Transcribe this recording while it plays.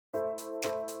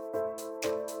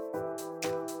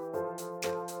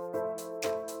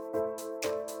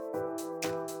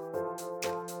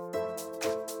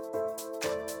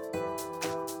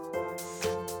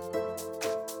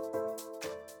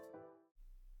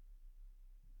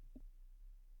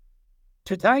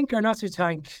To tank or not to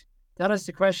tank? That is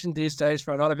the question these days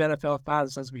for a lot of NFL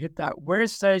fans as we hit that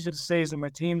worst stage of the season where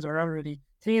teams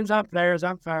and players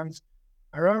and fans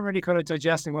are already kind of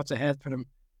digesting what's ahead for them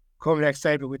coming next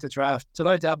April with the draft.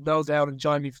 Delighted to have Noel Dowling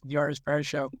join me from the Irish Bear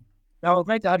Show. Now,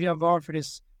 great to have you on board for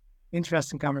this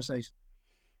interesting conversation.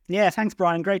 Yeah, thanks,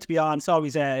 Brian. Great to be on. It's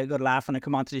always a good laugh when I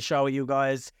come onto the show with you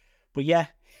guys. But yeah,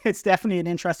 it's definitely an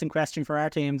interesting question for our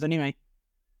teams anyway.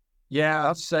 Yeah, I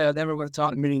have to say, I never would have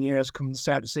thought in a million years coming to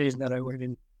start of the season that I would have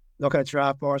been looking at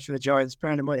draft boards for the Giants.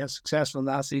 Apparently, might how successful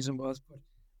last season was. But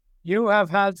you have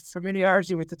had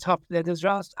familiarity with the top of the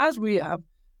draft, as we have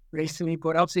recently.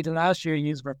 But obviously, the last year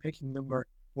you were picking number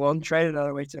one, traded all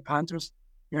the way to the Panthers.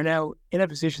 You're now in a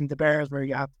position, the Bears, where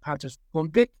you have the Panthers one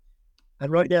pick.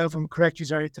 And right now, if I'm correct, you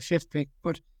are at the fifth pick.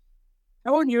 But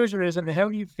how unusual is it, and how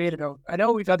do you feel about? I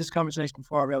know we've had this conversation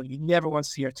before about you never want to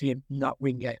see your team not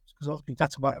win games because ultimately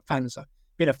that's what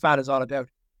being a fan is all about.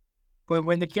 But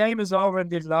when the game is over and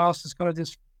they've lost, it's kind of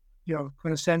this, kind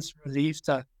of sense of relief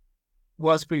that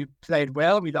we played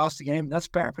well, we lost the game. That's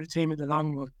better for the team in the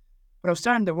long run. But I'm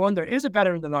starting to wonder, is it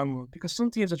better in the long run? Because some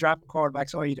teams are drafting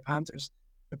quarterbacks, i.e. the Panthers,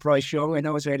 with Bryce Young. I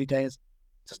know it's early days.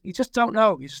 You just don't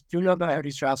know. You just do not know how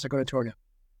these drafts are going to turn out.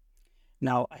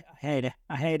 No, I hate it.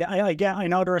 I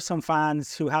know there are some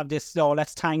fans who have this,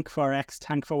 let's tank for X,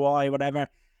 tank for Y, whatever.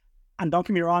 And don't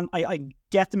get me wrong, I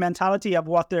get the mentality of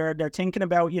what they're thinking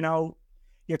about.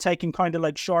 You're taking kind of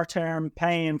like short-term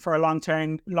pain for a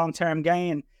long-term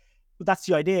gain. But that's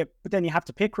the idea. But then you have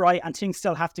to pick right and things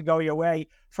still have to go your way.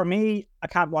 For me, I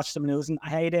can't watch them losing. I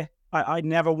hate it. I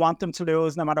never want them to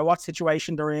lose, no matter what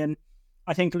situation they're in.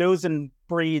 I think losing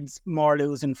breeds more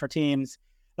losing for teams.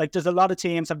 Like, there's a lot of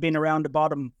teams have been around the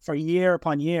bottom for year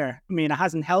upon year. I mean, it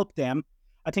hasn't helped them.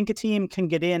 I think a team can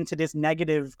get into this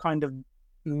negative kind of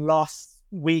loss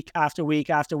week after week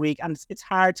after week, and it's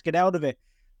hard to get out of it.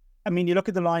 I mean, you look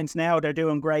at the Lions now, they're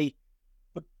doing great,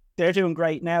 but they're doing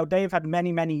great now. They've had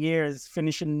many, many years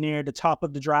finishing near the top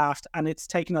of the draft, and it's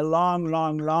taken a long,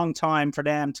 long, long time for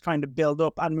them to kind of build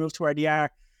up and move to where they are.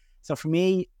 So for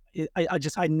me,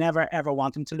 I never ever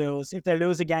want them to lose. If they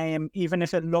lose a game, even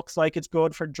if it looks like it's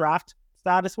good for draft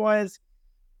status wise,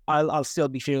 I'll still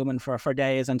be fuming for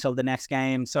days until the next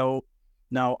game. So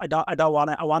no, I don't want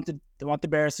it. I want the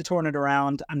Bears to turn it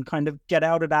around and kind of get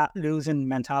out of that losing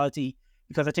mentality,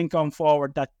 because I think going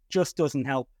forward that just doesn't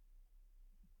help.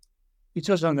 You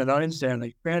touched on the Lions there,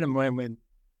 like bear in mind when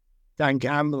Dan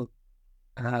Campbell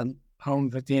and home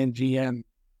with the GM,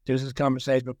 there was this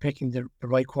conversation about picking the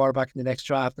right quarterback in the next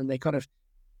draft, and they kind of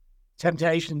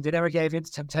temptation. They never gave in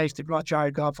to temptation. They brought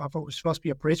Jared Goff. I thought it was supposed to be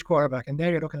a bridge quarterback, and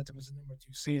there you're looking at them as the number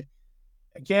 2 seed.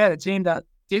 Again, a team that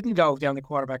didn't go down the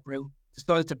quarterback route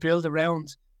decided to build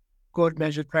around good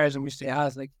measured players in which they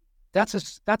has. Like that's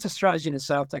a strategy in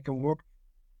itself that can work.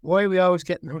 Why are we always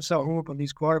getting so hung up on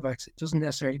these quarterbacks? It doesn't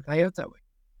necessarily play out that way.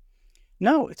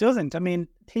 No, it doesn't. I mean,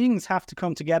 things have to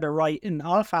come together right in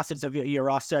all facets of your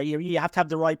roster. You have to have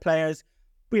the right players,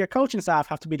 but your coaching staff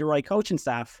have to be the right coaching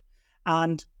staff.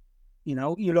 And,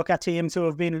 you look at teams who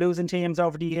have been losing teams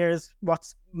over the years,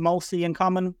 what's mostly in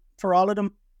common for all of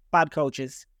them? Bad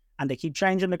coaches. And they keep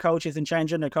changing the coaches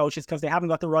because they haven't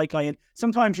got the right guy in.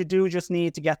 Sometimes you do just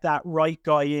need to get that right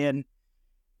guy in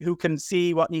who can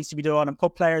see what needs to be done and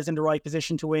put players in the right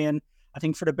position to win. I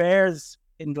think for the Bears,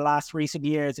 in the last recent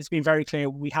years, it's been very clear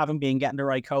we haven't been getting the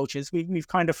right coaches. We've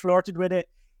kind of flirted with it.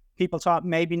 People thought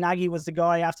maybe Nagy was the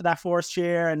guy after that first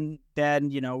year, and then,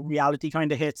 reality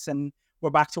kind of hits and we're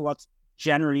back to what's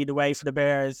generally the way for the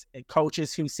Bears.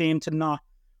 Coaches who seem to not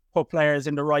put players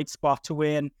in the right spot to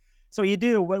win. So you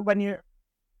do, when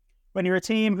you're a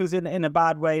team who's in a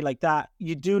bad way like that,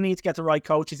 you do need to get the right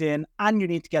coaches in and you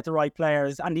need to get the right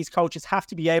players. And these coaches have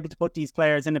to be able to put these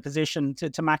players in a position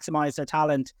to maximize their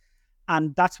talent.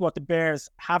 And that's what the Bears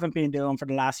haven't been doing for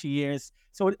the last few years.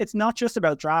 So it's not just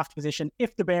about draft position.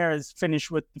 If the Bears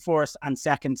finish with the first and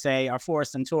second, say, or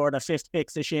first and third or fifth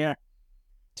picks this year,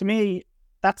 to me,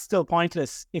 that's still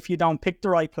pointless if you don't pick the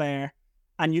right player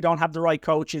and you don't have the right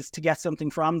coaches to get something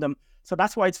from them. So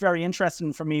that's why it's very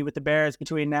interesting for me with the Bears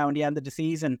between now and the end of the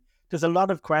season. There's a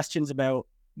lot of questions about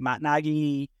Matt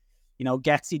Nagy,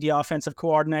 Getsy, the offensive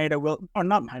coordinator,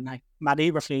 Matt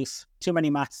Eberflus. Too many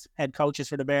Matt's head coaches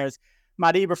for the Bears.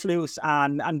 Matt Eberflus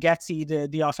and Getsy,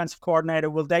 the offensive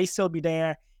coordinator, will they still be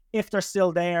there? If they're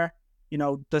still there,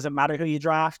 does it matter who you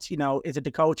draft? Is it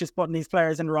the coaches putting these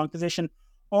players in the wrong position?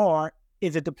 Or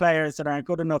is it the players that aren't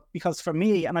good enough? Because for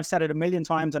me, and I've said it a million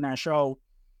times on our show,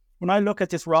 when I look at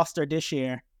this roster this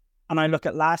year and I look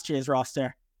at last year's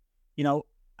roster,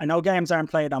 I know games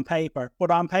aren't played on paper, but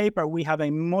on paper, we have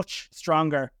a much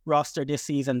stronger roster this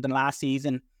season than last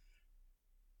season.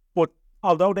 But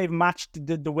although they've matched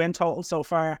the win total so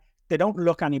far, they don't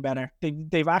look any better.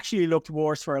 They've actually looked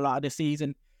worse for a lot of the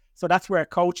season. So that's where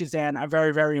coaches then are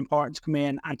very, very important to come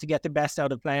in and to get the best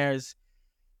out of players.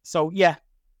 So yeah,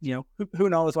 who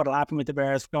knows what will happen with the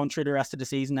Bears going through the rest of the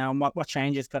season now, and what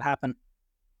changes could happen.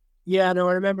 Yeah, no,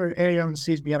 I remember earlier on the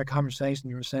season we had a conversation.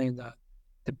 You were saying that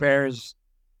the Bears,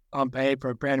 on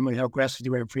paper, Brandon, how aggressive they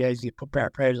were in free agency, put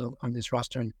better players on this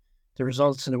roster, and the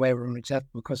results in a way were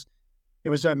unacceptable because it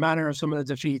was a manner of some of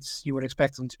the defeats. You would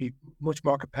expect them to be much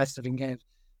more competitive in games.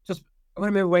 I'm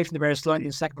going to move away from the Bears slightly in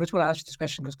a second, but I just want to ask you this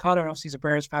question because Connor obviously is a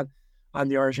Bears fan on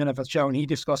the Irish NFL show, and he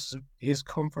discusses his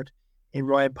comfort in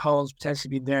Ryan Poles potentially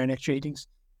being there next year. He thinks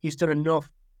he's done enough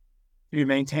to be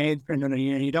maintained for another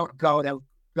year. You don't blow it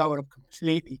up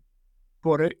completely.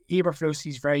 But Eberflus,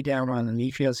 he's very down on, and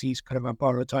he feels he's kind of on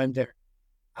borrowed time there.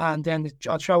 And then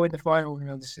I'll throw in the final.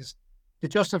 This is the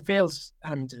Justin Fields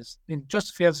element.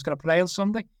 Justin Fields is going to play on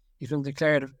Sunday. He's been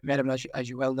declared available, as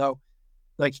you well know.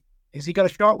 Like, is he got a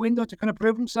short window to kind of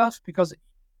prove himself? Because,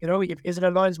 is it a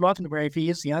Lions motto where if he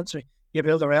is the answer, you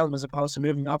build around him as opposed to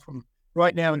moving up from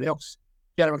right now? And it looks,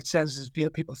 general consensus,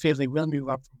 people feel they will move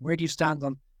up. Where do you stand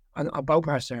on both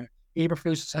parts there?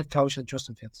 Eberflus as head coach and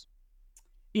Justin Fields.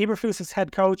 Eberflus as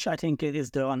head coach, I think it is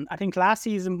done. I think last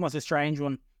season was a strange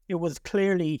one. It was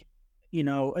clearly,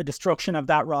 a destruction of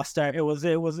that roster. It was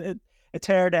a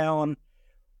tear down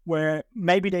where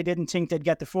maybe they didn't think they'd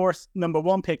get the first number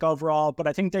one pick overall, but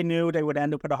I think they knew they would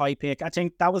end up with a high pick. I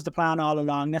think that was the plan all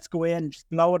along. Let's go in, just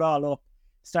blow it all up,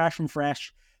 start from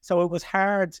fresh. So it was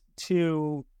hard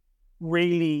to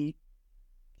really,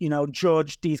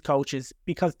 judge these coaches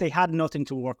because they had nothing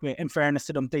to work with. In fairness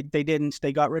to them, they didn't.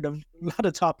 They got rid of a lot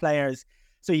of top players.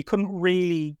 So you couldn't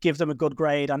really give them a good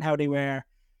grade on how they were.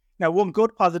 Now, one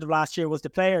good positive last year was the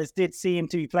players did seem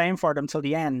to be playing for them till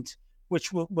the end,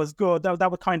 which was good. That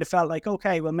would kind of felt like,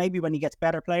 okay, well, maybe when he gets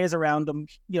better players around him,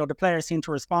 the players seem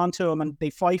to respond to him and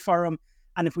they fight for him.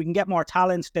 And if we can get more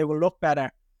talent, they will look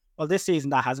better. Well, this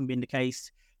season, that hasn't been the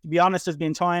case. To be honest, there's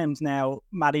been times now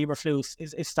Matt Eberflus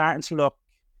is starting to look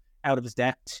out of his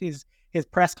depth. His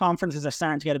press conferences are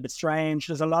starting to get a bit strange.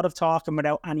 There's a lot of talking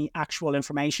without any actual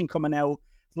information coming out.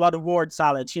 A lot of word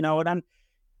salad, and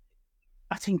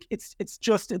I think it's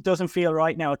just, it doesn't feel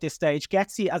right now at this stage.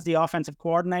 Getsy as the offensive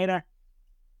coordinator,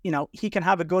 he can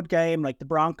have a good game like the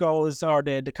Broncos or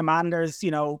the Commanders,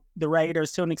 the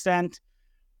Raiders to an extent,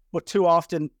 but too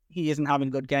often he isn't having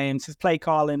good games. His play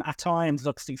calling at times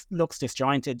looks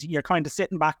disjointed. You're kind of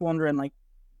sitting back wondering, like,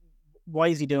 why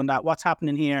is he doing that? What's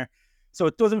happening here? So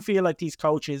it doesn't feel like these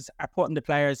coaches are putting the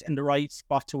players in the right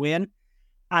spot to win.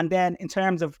 And then in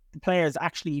terms of the players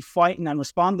actually fighting and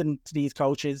responding to these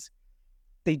coaches,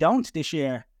 they don't this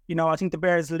year. I think the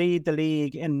Bears lead the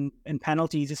league in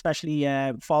penalties, especially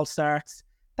false starts.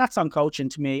 That's on coaching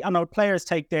to me. I know players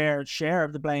take their share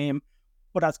of the blame,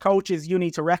 but as coaches, you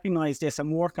need to recognize this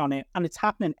and work on it. And it's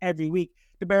happening every week.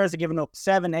 The Bears are giving up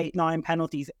 7, 8, 9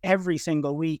 penalties every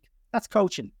single week. That's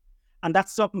coaching. And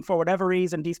that's something, for whatever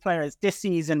reason, these players this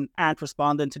season aren't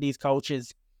responding to these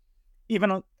coaches.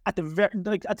 Even at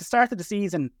the start of the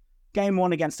season, game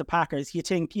 1 against the Packers, you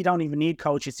think you don't even need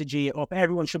coaches to G it up.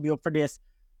 Everyone should be up for this.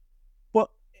 But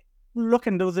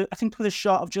looking, I think there was a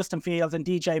shot of Justin Fields and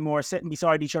DJ Moore sitting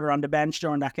beside each other on the bench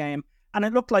during that game. And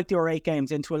it looked like they were 8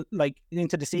 games into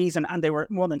the season and they were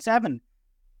 1-7.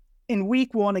 In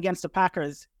week 1 against the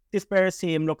Packers, this Bears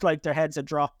team looked like their heads had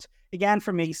dropped. Again,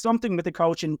 for me, something with the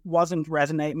coaching wasn't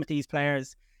resonating with these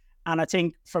players. And I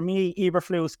think, for me,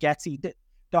 Eberflus, Getsy,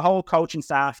 the whole coaching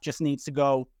staff just needs to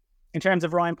go. In terms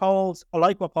of Ryan Poles, I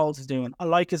like what Poles is doing. I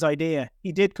like his idea.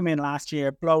 He did come in last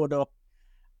year, blow it up.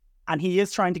 And he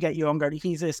is trying to get younger.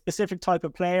 He's a specific type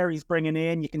of player he's bringing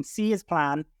in. You can see his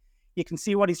plan. You can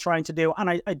see what he's trying to do.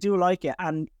 And I do like it.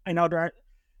 And I know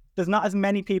there's not as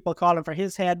many people calling for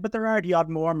his head, but there are the odd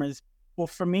murmurs. But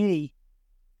for me,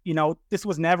 this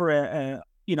was never a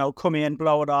come in,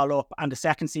 blow it all up, and the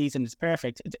second season is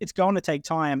perfect. It's going to take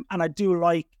time. And I do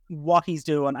like what he's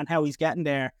doing and how he's getting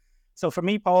there. So for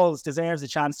me, Poles deserves a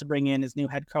chance to bring in his new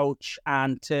head coach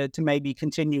and to maybe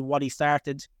continue what he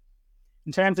started.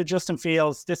 In terms of Justin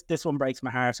Fields, this one breaks my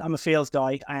heart. I'm a Fields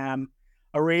guy.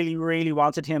 I really, really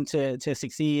wanted him to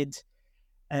succeed.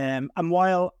 And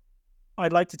while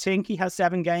I'd like to think he has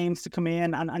 7 games to come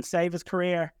in and save his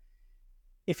career,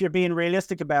 if you're being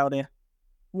realistic about it,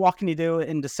 what can he do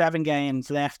in the 7 games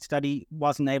left that he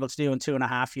wasn't able to do in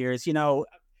 2.5 years?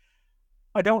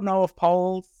 I don't know if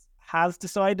Poles has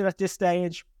decided at this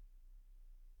stage,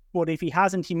 but if he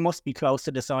hasn't, he must be close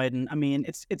to deciding. I mean,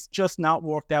 it's just not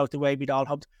worked out the way we'd all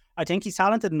hoped. I think he's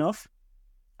talented enough.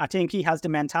 I think he has the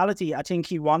mentality. I think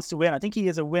he wants to win. I think he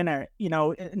is a winner,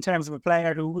 in terms of a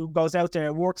player who goes out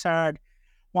there, works hard,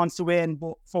 wants to win,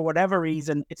 but for whatever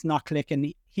reason, it's not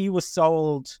clicking. He was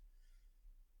sold.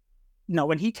 No,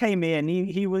 when he came in,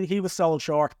 he was sold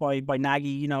short by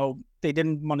Nagy. They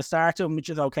didn't want to start him, which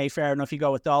is okay, fair enough. You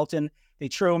go with Dalton. They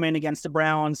threw him in against the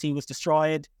Browns. He was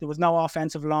destroyed. There was no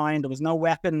offensive line. There was no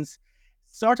weapons.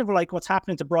 Sort of like what's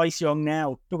happening to Bryce Young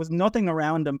now. There was nothing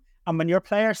around him. And when your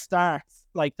player starts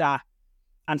like that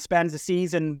and spends a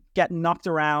season getting knocked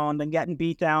around and getting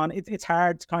beat down, it's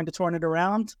hard to kind of turn it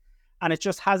around. And it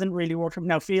just hasn't really worked for him.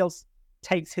 Now, Fields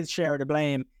takes his share of the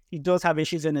blame. He does have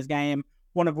issues in his game,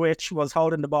 one of which was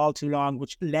holding the ball too long,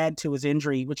 which led to his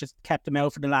injury, which has kept him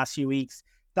out for the last few weeks.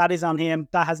 That is on him.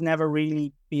 That has never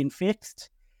really been fixed.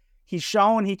 He's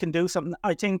shown he can do something.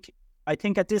 I think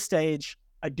at this stage,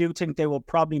 I do think they will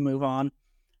probably move on.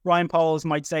 Ryan Poles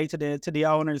might say to the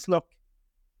owners, look,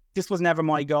 this was never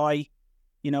my guy.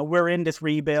 We're in this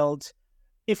rebuild.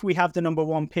 If we have the number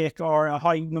one pick or a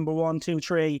high number 1, 2,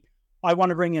 3, I want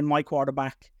to bring in my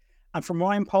quarterback. And from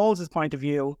Ryan Poles' point of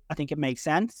view, I think it makes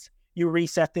sense. You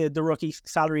reset the rookie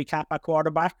salary cap at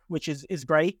quarterback, which is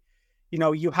great.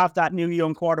 You have that new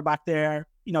young quarterback there,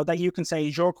 that you can say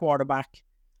is your quarterback,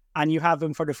 and you have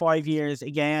him for the 5 years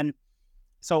again.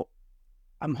 So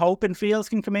I'm hoping Fields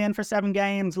can come in for 7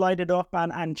 games, light it up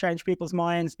and change people's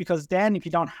minds, because then if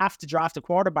you don't have to draft a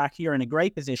quarterback, you're in a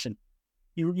great position.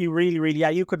 You really, really,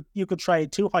 you could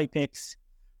trade 2 high picks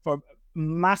for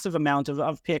massive amount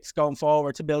of picks going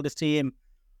forward to build this team.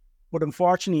 But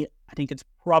unfortunately, I think it's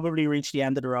probably reached the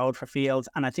end of the road for Fields.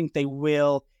 And I think they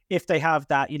will, if they have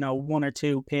that, 1 or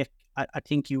 2 pick, I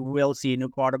think you will see a new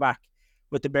quarterback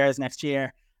with the Bears next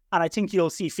year. And I think you'll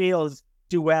see Fields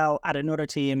do well at another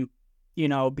team,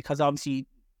 because obviously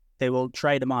they will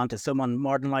trade him on to someone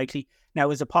more than likely.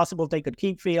 Now, is it possible they could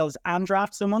keep Fields and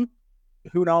draft someone?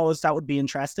 Who knows? That would be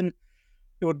interesting.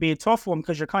 It would be a tough one,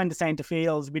 because you're kind of saying to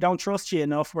Fields, we don't trust you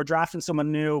enough. We're drafting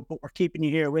someone new, but we're keeping you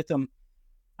here with them.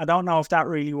 I don't know if that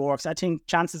really works. I think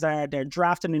chances are they're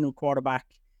drafting a new quarterback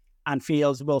and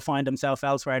Fields will find himself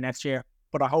elsewhere next year.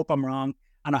 But I hope I'm wrong,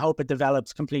 and I hope it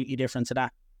develops completely different to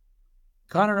that.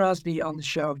 Connor asked me on the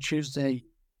show Tuesday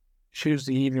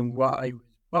evening what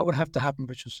would have to happen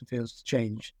for Justin Fields to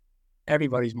change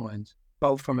everybody's minds,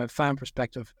 both from a fan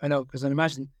perspective. I know, because I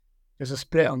imagine there's a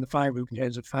split on the fan group in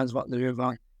terms of fans wanting to move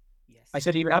on. Yes. I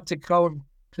said he would have to go and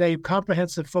play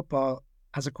comprehensive football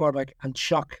as a quarterback and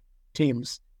shock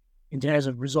teams in terms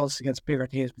of results against bigger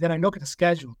teams. But then I look at the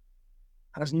schedule,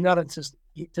 and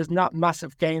there's not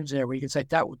massive games there where you can say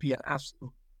that would be an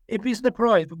absolute. It'd be a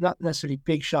surprise, but not necessarily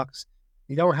big shocks.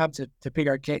 You don't have to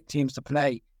bigger teams to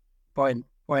play by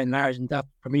and large, and that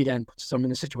for me then puts them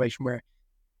in a situation where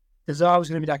there's always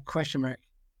going to be that question mark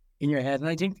in your head. And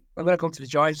I think I'm going to come to the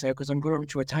Giants now, because I'm going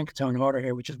to a tankathon order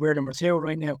here, which is we're number 2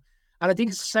 right now. And I think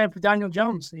it's the same for Daniel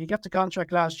Jones. He got the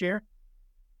contract last year,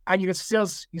 and you still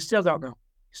don't know.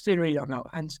 You still really don't know.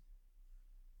 And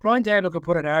Brian Dable could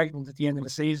put an argument at the end of the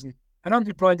season. I don't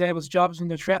think Brian Dable's job is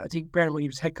under threat. I think Bernard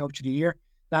Williams was head coach of the year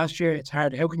last year. It's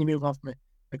hard. How can you move on from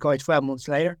a guy 12 months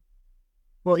later?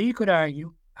 Well, he could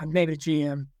argue, and maybe the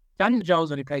GM, Daniel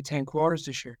Jones only played 10 quarters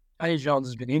this year. Daniel Jones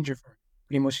has been injured for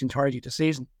pretty much the entirety of the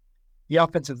season. The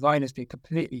offensive line has been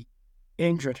completely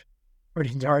injured for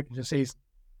the entirety of the season.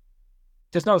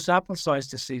 There's no sample size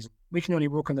this season. We can only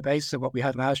work on the basis of what we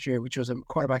had last year, which was a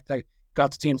quarterback that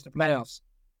got the teams to the playoffs.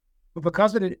 But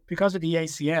because of the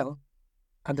ACL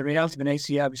and the reality of an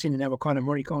ACL, we've seen it now with Conor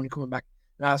Murray only coming back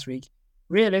last week.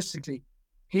 Realistically,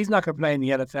 he's not going to play in the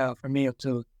NFL for me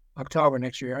until October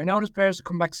next year. I know there's players that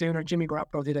come back sooner. Jimmy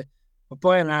Garoppolo did it. But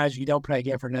by and large, you don't play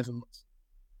again for 11 months.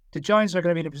 The Giants are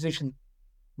going to be in a position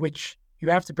which you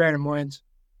have to bear in mind.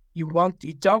 You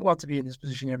don't want to be in this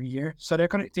position every year. So they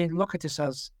look at this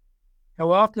as,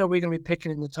 how often are we going to be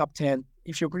picking in the top 10?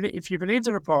 If you believe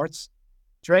the reports,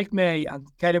 Drake Maye and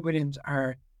Caleb Williams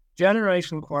are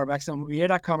generational quarterbacks, and we hear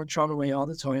that comment thrown away all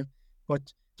the time. But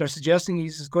they're suggesting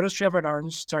he's as good as Trevor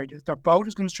Lawrence. Sorry, they're both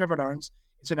as good as Trevor Lawrence.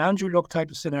 It's an Andrew Luck type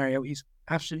of scenario. These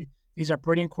are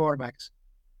brilliant quarterbacks.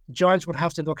 The Giants would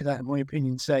have to look at that, in my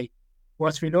opinion, and say,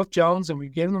 whilst we love Jones and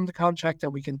we've given him the contract,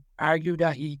 and we can argue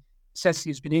that he says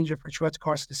he's been injured throughout the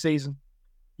course of the season,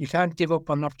 you can't give up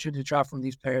on an opportunity to draft from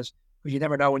these players, because you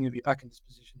never know when you'll be back in this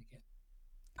position again.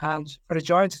 And for the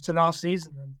Giants, it's a lost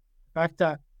season. And the fact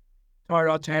that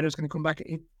Tyrod Taylor's going to come back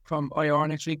from IR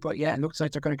next week, but yeah, it looks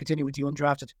like they're going to continue with the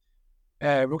undrafted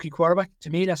rookie quarterback. To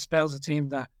me, that spells a team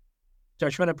that they're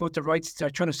trying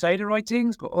to say the right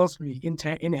things, but ultimately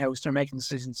in-house, they're making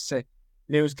decisions to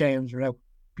lose games without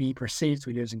being perceived to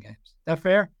be losing games. Is that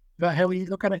fair? Is that how we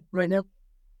look at it right now?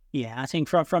 Yeah, I think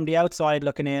from the outside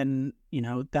looking in,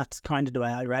 that's kind of the way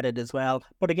I read it as well.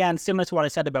 But again, similar to what I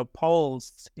said about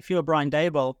polls, if you're Brian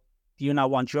Dable, do you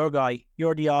not want your guy?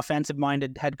 You're the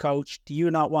offensive-minded head coach. Do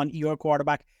you not want your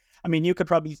quarterback? I mean,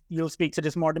 you'll speak to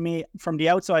this more than me. From the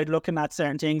outside looking at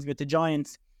certain things with the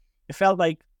Giants, it felt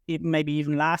like maybe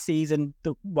even last season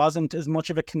there wasn't as much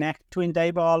of a connect between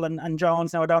Dayball and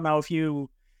Jones. Now, I don't know if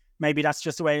maybe that's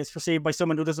just the way it's perceived by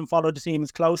someone who doesn't follow the team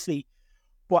as closely.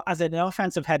 But as an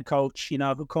offensive head coach,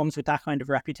 who comes with that kind of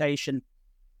reputation,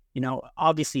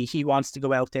 obviously he wants to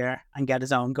go out there and get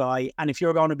his own guy. And if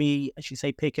you're going to be, as you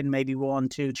say, picking maybe 1,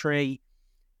 2, 3,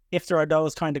 if there are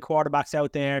those kind of quarterbacks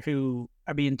out there who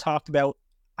are being talked about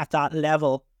at that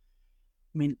level,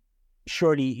 I mean,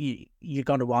 surely you're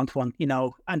going to want one,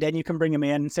 and then you can bring him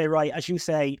in and say, right, as you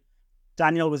say,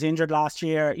 Daniel was injured last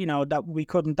year,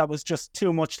 that was just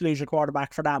too much to lose your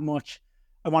quarterback for that much.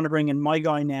 I want to bring in my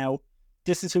guy now.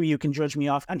 This is who you can judge me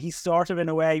off. And he's sort of, in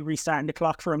a way, restarting the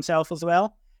clock for himself as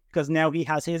well, because now he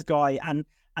has his guy, and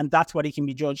that's what he can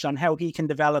be judged on, how he can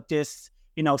develop this,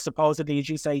 supposedly, as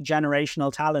you say,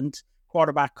 generational talent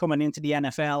quarterback coming into the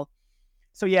NFL.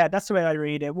 So, yeah, that's the way I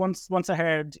read it. Once I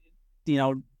heard,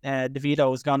 DeVito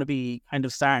was going to be kind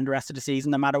of starting the rest of the season,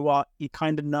 no matter what, you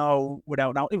kind of know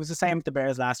without now. It was the same with the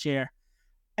Bears last year.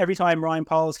 Every time Ryan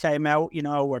Poles came out,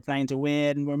 we're playing to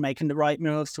win, we're making the right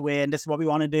moves to win, this is what we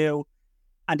want to do.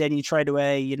 And then you trade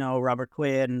away, Robert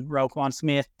Quinn, Roquan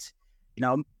Smith,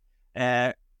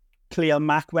 Khalil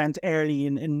Mack went early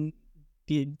in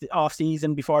the off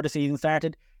season before the season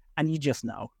started, and you just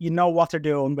know what they're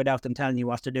doing without them telling you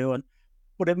what they're doing.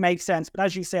 But it makes sense. But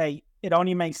as you say, it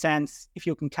only makes sense if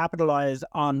you can capitalize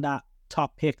on that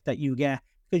top pick that you get,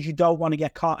 because you don't want to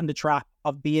get caught in the trap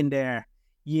of being there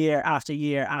year after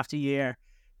year after year.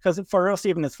 Because for us,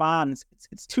 even as fans,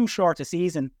 it's too short a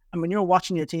season. And when you're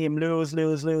watching your team lose,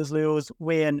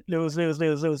 win, lose,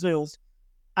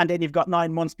 and then you've got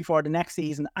 9 months before the next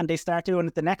season, and they start doing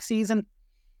it the next season,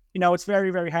 it's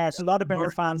very, very hard. A lot of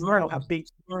Bears fans have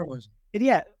beat.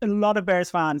 Yeah, a lot of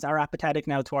Bears fans are apathetic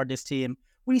now toward this team.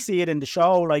 We see it in the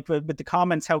show, like with the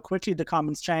comments, how quickly the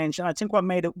comments change. And I think what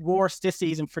made it worse this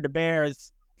season for the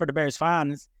Bears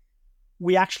fans,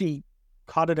 we actually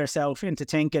caught ourselves into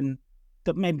thinking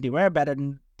that maybe they were better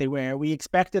than they were. We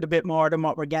expected a bit more than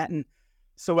what we're getting.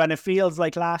 So when it feels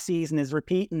like last season is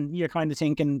repeating, you're kind of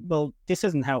thinking, well, this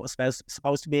isn't how it was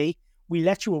supposed to be. We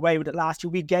let you away with it last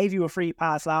year. We gave you a free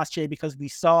pass last year because we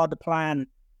saw the plan.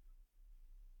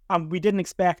 And we didn't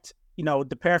expect,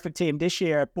 the perfect team this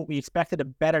year, but we expected a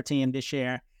better team this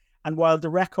year. And while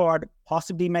the record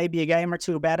possibly maybe a game or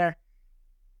two better,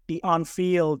 the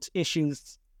on-field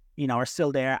issues, are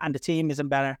still there, and the team isn't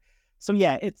better. So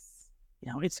yeah, it's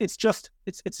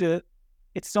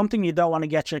something you don't want to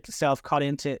get yourself caught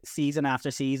into season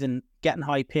after season, getting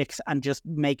high picks and just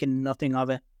making nothing of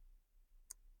it.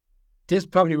 This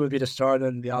probably will be the start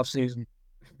of the offseason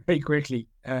very quickly.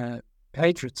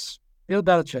 Patriots, Bill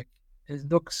Belichick. It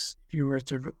looks, if you were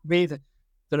to read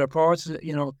the reports,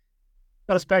 got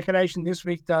a speculation this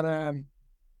week that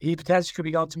he potentially could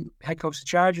be going to head coach the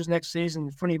Chargers next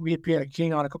season. Funny, we had Peter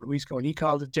King on a couple of weeks ago, and he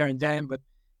called it Darren Down, but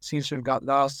seems to have got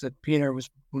lost. That Peter was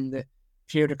one of the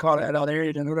few to call it a lot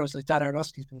earlier than others, like Dan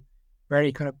Orlovsky's been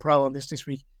very kind of pro on this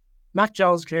week. Mac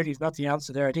Jones clearly is not the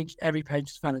answer there. I think every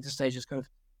Patriots fan at this stage is kind of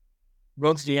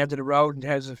run to the end of the road in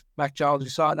terms of Mac Jones. We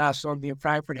saw it last Sunday in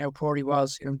Frankfurt, how poor he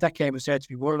was. That game was said to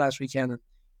be won last weekend. And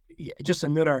just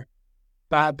another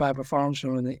bad performance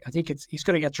from him. And I think he's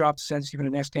going to get dropped essentially for the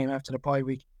next game after the bye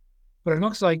week. But it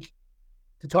looks like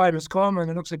the time has come,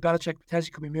 and it looks like Belichick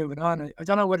potentially could be moving on. I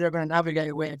don't know whether they're going to navigate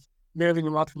a way of moving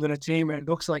him on from another team, where it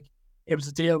looks like it was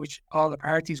a deal which all the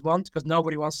parties want, because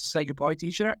nobody wants to say goodbye to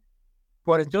each other.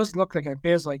 But it does look like, it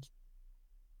feels like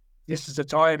this is the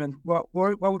time. And what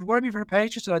would worry me for the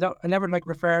Patriots, I never like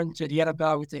referring to the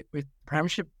NFL with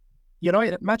Premiership.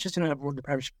 Manchester United have won the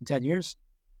Premiership in 10 years.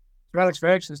 For Alex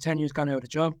Ferguson's 10 years gone out of the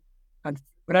job. And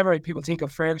whenever people think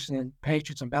of Ferguson and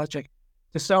Patriots and Belichick,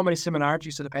 there's so many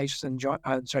similarities to the Patriots and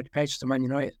the Patriots and Man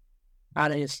United.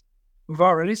 And we've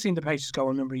already seen the Patriots go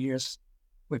a number of years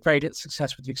with very little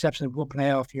success, with the exception of one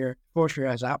playoff year, fourth year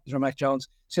as happened for Mac Jones,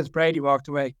 since Brady walked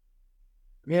away.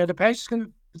 The Patriots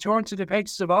can return to the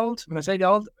Patriots of old. When I say the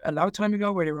old, a long time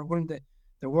ago, where they were one of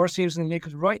the worst teams in the league.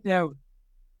 Because right now,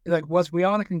 we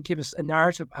all can give us a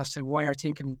narrative as to why our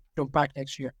team can jump back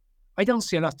next year. I don't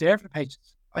see a lot there for the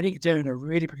Patriots. I think they're in a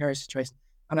really precarious situation.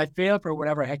 And I feel for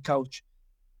whatever head coach,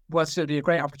 still be a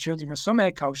great opportunity for some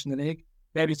head coach in the league.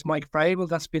 Maybe it's Mike Vrabel.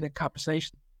 That's been a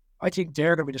conversation. I think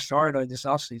they're going to be the storyline this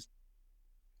offseason.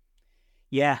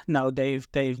 Yeah, no, they've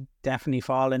definitely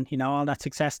fallen. All that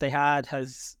success they had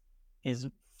is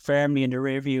firmly in the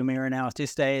rearview mirror now at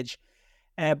this stage.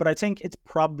 But I think it's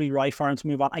probably right for him to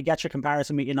move on. I get your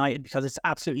comparison with United because it's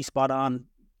absolutely spot on.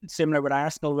 Similar with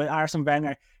Arsenal, with Arsene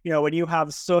Wenger. When you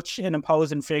have such an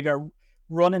imposing figure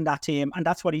running that team, and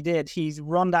that's what he did. He's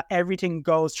run that. Everything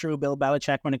goes through Bill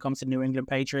Belichick when it comes to New England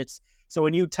Patriots. So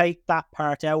when you take that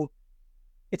part out,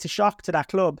 it's a shock to that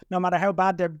club. No matter how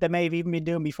bad they may have even been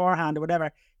doing beforehand or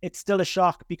whatever, it's still a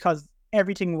shock because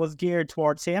everything was geared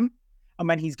towards him. And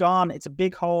when he's gone, it's a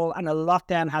big hole, and a lot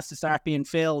then has to start being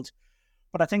filled.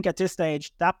 But I think at this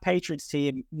stage, that Patriots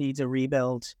team needs a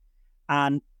rebuild.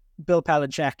 And Bill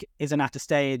Belichick isn't at the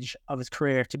stage of his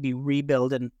career to be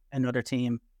rebuilding another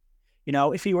team.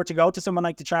 If he were to go to someone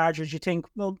like the Chargers, you think,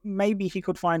 well, maybe he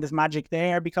could find his magic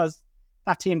there because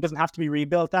that team doesn't have to be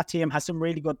rebuilt. That team has some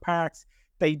really good parts.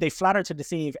 They flatter to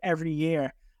deceive every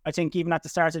year. I think even at the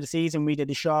start of the season, we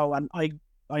did a show and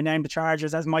I named the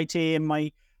Chargers as my team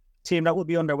that would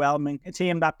be underwhelming, a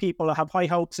team that people have high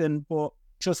hopes in, but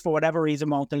just for whatever reason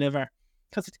won't deliver.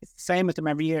 Because it's the same with them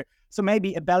every year. So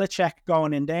maybe a Belichick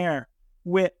going in there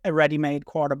with a ready-made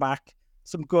quarterback,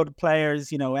 some good players,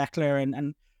 Eckler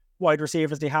and wide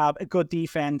receivers they have, a good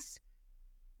defense.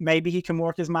 Maybe he can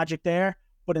work his magic there.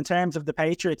 But in terms of the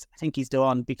Patriots, I think he's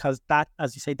done because that,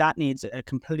 as you say, that needs a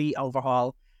complete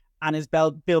overhaul. And is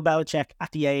Bill Belichick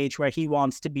at the age where he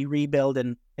wants to be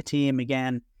rebuilding a team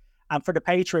again? And for the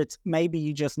Patriots, maybe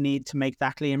you just need to make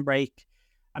that clean break.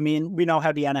 I mean, we know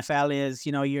how the NFL is.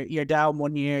 You're down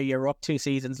 1 year, you're up 2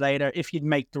 seasons later if you'd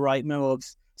make the right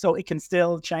moves. So it can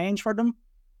still change for them.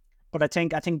 But I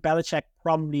think Belichick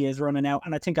probably is running out.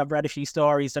 And I think I've read a few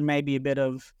stories. There may be a bit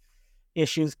of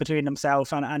issues between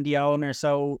himself and the owner.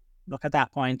 So look, at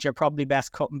that point, you're probably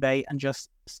best cutting bait and just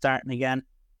starting again.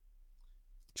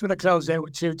 It's going to close out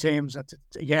with 2 teams at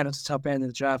the top end of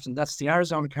the draft, and that's the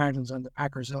Arizona Cardinals and the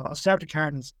Packers. So I'll start with the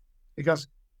Cardinals because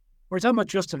we're talking about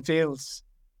Justin Fields,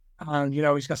 and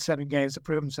he's got 7 games to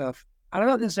prove himself. And I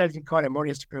don't necessarily think Kyler Murray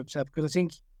has to prove himself because I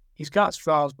think he's got his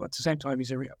flaws, but at the same time,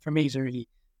 for me, he's a really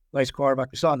nice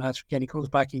quarterback. We saw it last weekend. He comes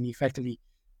back and he effectively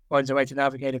finds a way to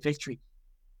navigate a victory.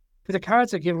 But the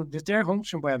Cards are they're hung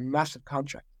by a massive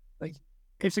contract. Like,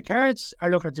 if the Cards are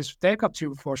looking at this, they've got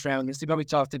 2 first rounders. They probably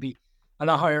thought to be a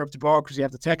lot higher up the board because you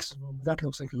have the Texans. That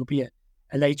looks like it will be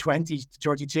a late 20s to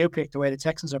 32 pick the way the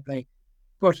Texans are playing.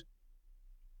 But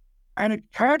and the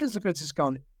Cardinals look at this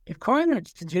going, if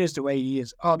Kyler continues the way he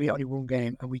is, albeit only 1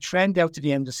 game, and we trend out to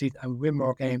the end of the season and we win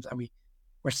more games, and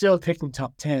we're still picking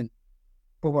top 10,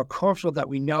 but we're comfortable that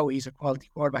we know he's a quality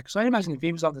quarterback. So I imagine if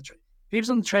he was on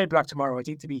the trade block tomorrow, I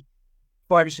think to be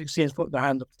 5 or 6 teams putting their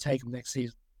hand up to take him next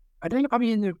season. I think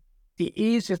probably in the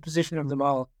easiest position of them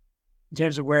all in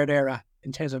terms of where they're at,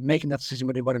 in terms of making that decision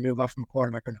whether they want to move off from a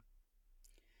quarterback or not.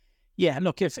 Yeah,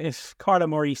 look, if Kyler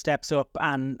Murray steps up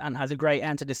and has a great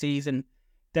end to the season,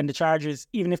 then the Chargers,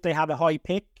 even if they have a high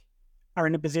pick, are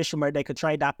in a position where they could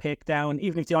trade that pick down,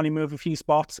 even if they only move a few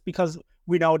spots, because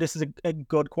we know this is a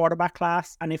good quarterback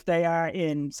class. And if they are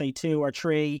in, say, 2 or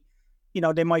 3,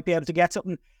 they might be able to get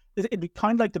something. It'd be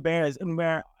kind of like the Bears, and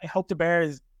where I hope the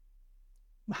Bears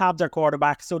have their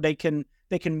quarterback so they can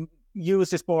use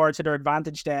this board to their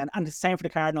advantage then. And the same for the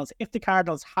Cardinals. If the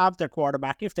Cardinals have their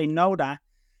quarterback, if they know that,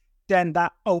 then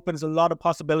that opens a lot of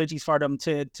possibilities for them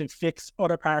to fix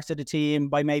other parts of the team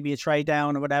by maybe a trade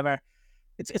down or whatever.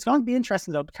 It's going to be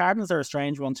interesting though. The Cardinals are a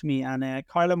strange one to me. And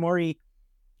Kyler Murray,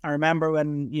 I remember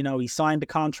when, he signed the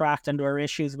contract and there were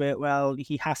issues with, well,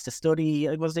 he has to study.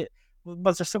 Was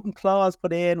there some clause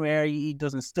put in where he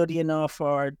doesn't study enough,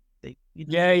 or he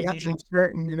has a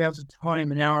certain amount of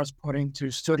time and hours put into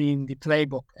studying the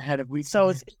playbook ahead of weeks. So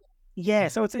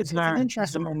it's an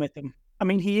interesting one with him. I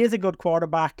mean, he is a good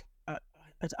quarterback.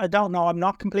 I don't know. I'm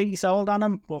not completely sold on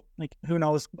him, but who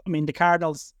knows? I mean, the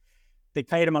Cardinals, they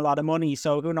paid him a lot of money,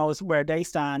 so who knows where they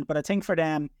stand. But I think for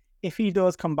them, if he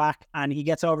does come back and he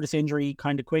gets over this injury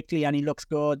kind of quickly and he looks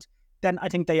good, then I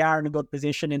think they are in a good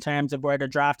position in terms of where their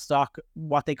draft stock,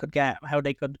 what they could get, how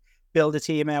they could build a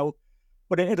team out.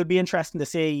 But it'll be interesting to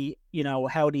see,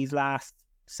 how these last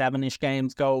 7-ish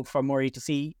games go for Murray, to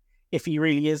see if he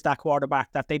really is that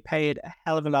quarterback that they paid a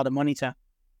hell of a lot of money to.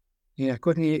 Yeah,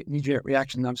 good knee-jerk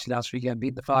reaction, obviously, last weekend,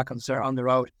 beating the Falcons there on the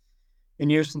road in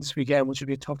Houston this weekend, which would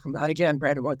be a tough one. And again,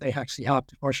 Brandon, what they actually have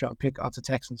the first round pick off the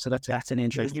Texans, so that's an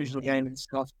interesting usual game in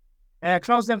Scott.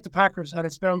 Closing out with the Packers, and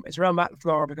it's around Matt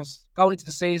LaFleur, because going into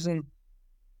the season,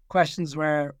 questions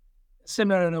were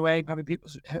similar in a way, probably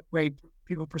way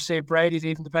people perceive Brady,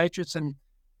 even the Patriots, and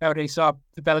how they saw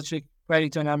the Belichick-Brady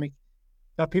dynamic.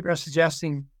 That people are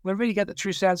suggesting we'll really get the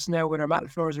true sense now whether Matt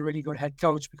LaFleur is a really good head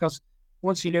coach, because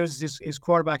once he loses his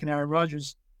quarterback in Aaron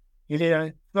Rodgers,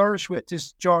 he'll flourish with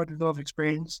this Jordan Love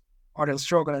experience. or they'll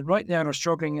struggle. And right now they're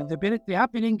struggling, and they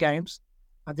have been in games,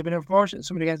 and they've been unfortunate.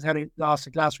 Some of the games how they lost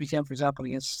like last weekend, for example,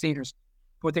 against the Steelers,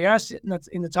 but they are sitting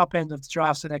in the top end of the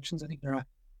draft selections. I think they're at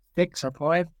 6 or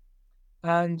 5,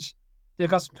 and they've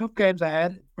got some tough games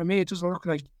ahead. For me, it doesn't look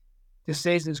like this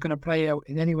season is going to play out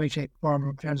in any way, shape, or form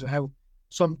in terms of how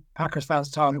some Packers fans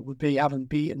thought it would be, having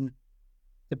beaten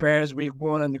the Bears week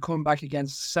 1 and the comeback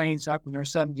against the Saints when they're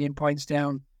 17 points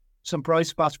down. Some bright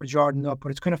spots for Jordan up,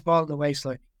 but it's going to fall away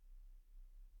slightly.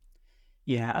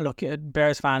 Yeah, look,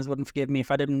 Bears fans wouldn't forgive me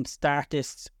if I didn't start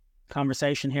this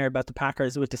conversation here about the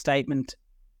Packers with the statement,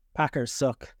 Packers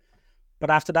suck. But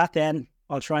after that, then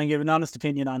I'll try and give an honest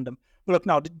opinion on them. But look,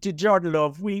 no, Jordan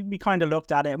Love, we kind of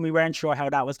looked at it and we weren't sure how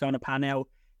that was going to pan out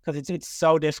because it's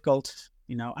so difficult,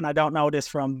 you know, and I don't know this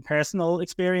from personal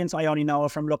experience. I only know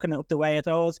it from looking up the way it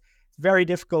goes. It's very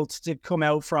difficult to come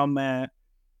out from, a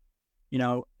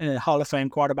Hall of Fame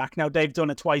quarterback. Now, they've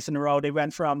done it twice in a row. They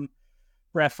went from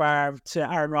Brett Favre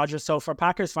to Aaron Rodgers. So for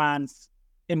Packers fans,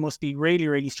 it must be really,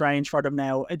 really strange for them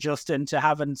now adjusting to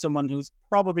having someone who's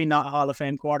probably not a Hall of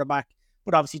Fame quarterback,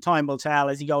 but obviously time will tell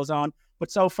as he goes on.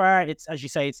 But so far, it's, as you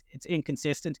say, it's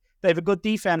inconsistent. They have a good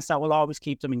defense that will always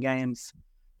keep them in games,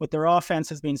 but their offense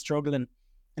has been struggling.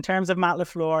 In terms of Matt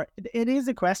LaFleur, it is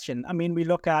a question. I mean, we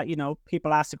look at,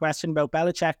 people ask the question about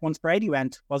Belichick once Brady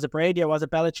went. Was it Brady or was it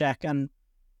Belichick? And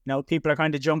people are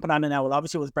kind of jumping on it now. Well,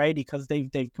 obviously it was Brady because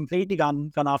they've completely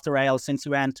gone off the rails since he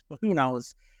went. But who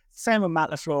knows? Same with Matt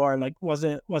LaFleur. Like, was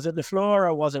it LaFleur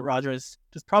or was it Rodgers?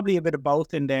 There's probably a bit of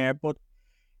both in there, but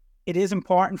it is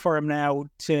important for him now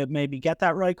to maybe get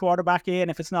that right quarterback in,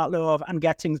 if it's not Love, and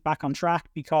get things back on track,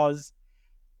 because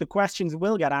the questions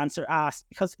will get asked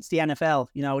because it's the NFL.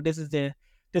 This is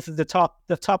the top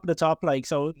of the top. Like,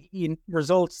 so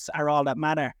results are all that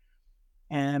matter.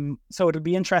 So it'll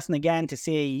be interesting again to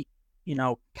see,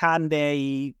 can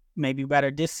they maybe better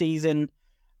this season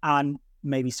and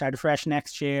maybe start afresh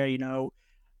next year.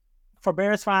 For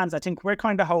Bears fans, I think we're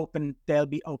kind of hoping they'll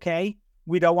be okay.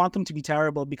 We don't want them to be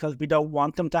terrible because we don't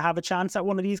want them to have a chance at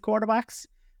one of these quarterbacks.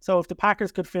 So if the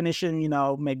Packers could finish in,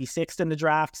 maybe 6th in the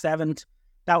draft, 7th,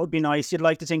 that would be nice. You'd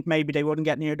like to think maybe they wouldn't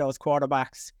get near those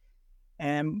quarterbacks.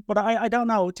 But I don't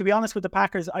know. To be honest with the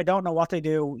Packers, I don't know what they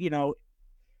do.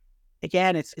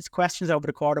 Again, it's questions over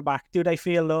the quarterback. Do they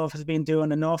feel Love has been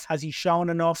doing enough? Has he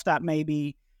shown enough that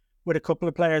maybe with a couple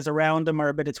of players around him or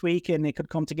a bit of tweaking, it could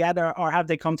come together? Or have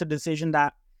they come to the decision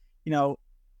that,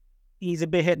 he's a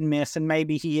bit hit and miss and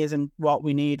maybe he isn't what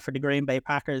we need for the Green Bay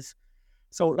Packers?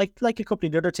 So like a couple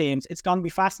of the other teams, it's going to be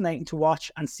fascinating to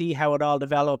watch and see how it all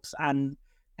develops and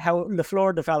how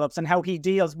LaFleur develops and how he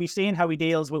deals. We've seen how he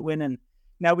deals with winning.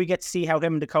 Now we get to see how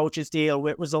him and the coaches deal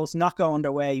with results not going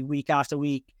their way week after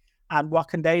week. And what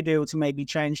can they do to maybe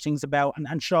change things about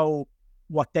and show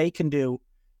what they can do,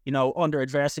 under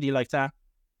adversity like that.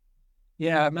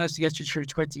 Yeah, I managed to get you through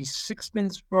 26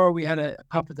 minutes before we had a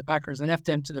pop at the Packers and left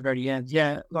them to the very end.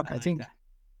 Yeah, look, I think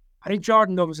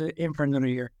Jordan Love is in for another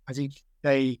year. I think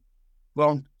they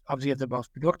won't obviously have the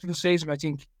most productive season. I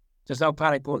think there's no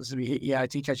panic buttons to be hit. Yeah, I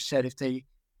think, as you said, if they'll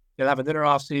have another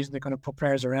off season, they're going to put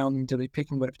players around them. They'll be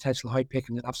picking with a potential high pick,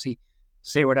 and then obviously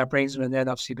see where that brings them, and then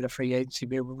obviously a bit of free agency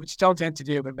movement, which don't tend to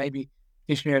do, but maybe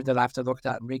this year they'll have to look at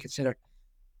that and reconsider.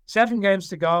 7 games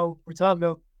to go. We're talking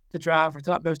about the draft. We're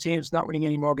talking about teams not winning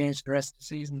any more games for the rest of the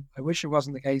season. I wish it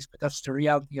wasn't the case, but that's the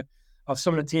reality of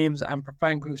some of the teams and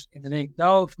fan groups in the league.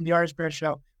 Noel from the Irish Bear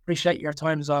Show, appreciate your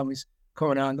time as always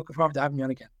coming on. Looking forward to having you on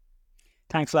again.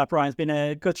 Thanks a lot, Brian. It's been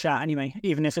a good chat anyway,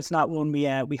 even if it's not one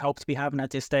we hope to be having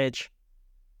at this stage.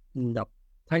 No.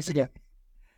 Thanks again.